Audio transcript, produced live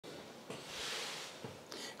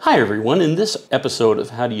Hi everyone, in this episode of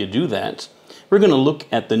How Do You Do That, we're going to look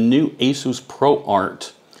at the new ASUS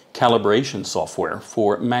ProArt Calibration software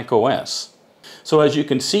for macOS. So as you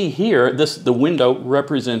can see here, the window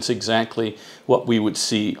represents exactly what we would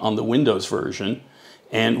see on the Windows version,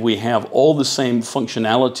 and we have all the same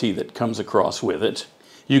functionality that comes across with it.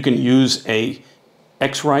 You can use a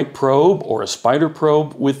X-Rite probe or a spider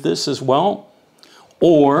probe with this as well,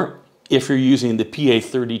 or if you're using the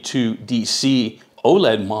PA32DC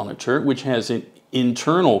OLED monitor, which has an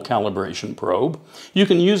internal calibration probe, you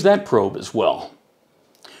can use that probe as well.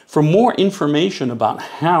 For more information about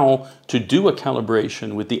how to do a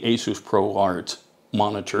calibration with the ASUS ProArt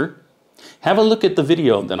monitor, have a look at the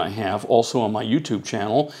video that I have also on my YouTube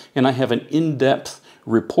channel, and I have an in-depth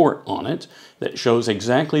report on it that shows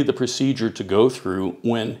exactly the procedure to go through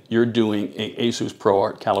when you're doing a ASUS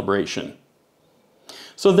ProArt calibration.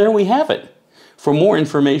 So there we have it. For more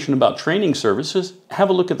information about training services, have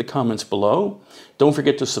a look at the comments below. Don't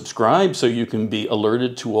forget to subscribe so you can be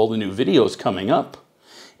alerted to all the new videos coming up.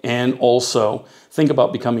 And also think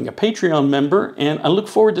about becoming a Patreon member, and I look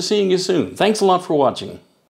forward to seeing you soon. Thanks a lot for watching.